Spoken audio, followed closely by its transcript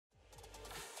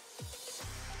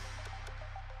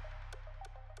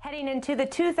Heading into the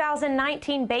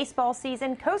 2019 baseball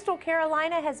season, Coastal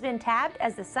Carolina has been tabbed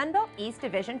as the Sunbelt East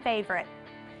Division favorite.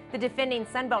 The defending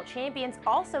Sunbelt champions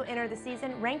also enter the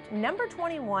season ranked number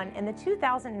 21 in the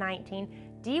 2019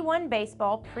 D1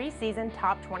 Baseball Preseason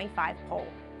Top 25 poll.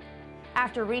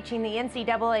 After reaching the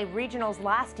NCAA Regionals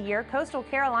last year, Coastal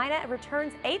Carolina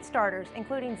returns 8 starters,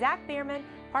 including Zach Bierman,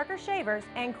 Parker Shavers,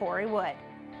 and Corey Wood.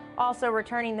 Also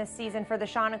returning this season for the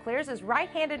Chanticleers is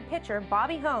right-handed pitcher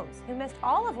Bobby Holmes, who missed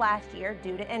all of last year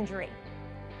due to injury.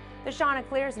 The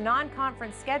Chanticleers'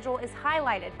 non-conference schedule is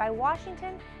highlighted by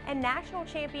Washington and national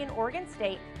champion Oregon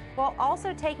State, while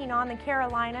also taking on the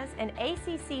Carolinas and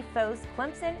ACC foes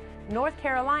Clemson, North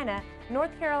Carolina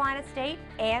State,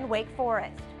 and Wake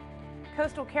Forest.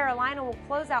 Coastal Carolina will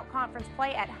close out conference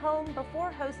play at home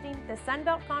before hosting the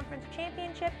Sunbelt Conference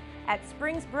Championship at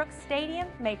Springs Brooks Stadium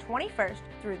May 21st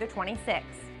through the 26th.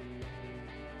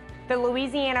 The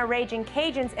Louisiana Raging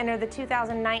Cajuns enter the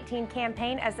 2019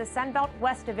 campaign as the Sunbelt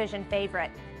West Division favorite.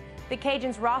 The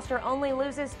Cajuns roster only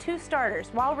loses 2 starters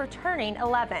while returning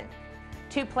 11.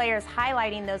 2 players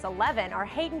highlighting those 11 are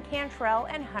Hayden Cantrell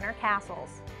and Hunter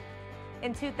Castles.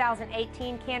 In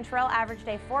 2018, Cantrell averaged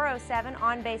a .407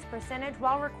 on-base percentage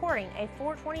while recording a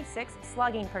 .426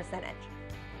 slugging percentage.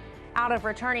 Out of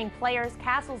returning players,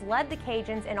 Castles led the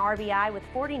Cajuns in RBI with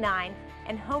 49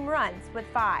 and home runs with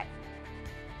 5.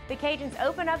 The Cajuns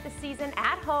open up the season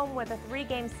at home with a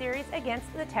 3-game series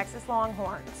against the Texas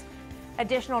Longhorns.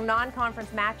 Additional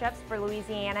non-conference matchups for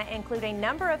Louisiana include a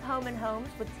number of home-and-homes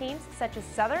with teams such as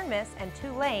Southern Miss and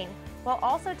Tulane, while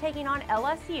also taking on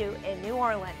LSU in New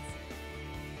Orleans.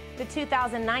 The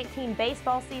 2019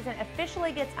 baseball season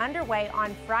officially gets underway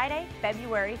on Friday,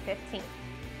 February 15th.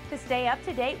 To stay up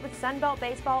to date with Sunbelt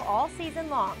baseball all season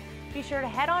long, be sure to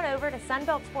head on over to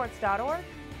sunbeltsports.org,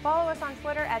 follow us on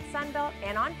Twitter at Sunbelt,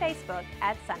 and on Facebook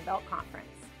at Sunbelt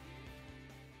Conference.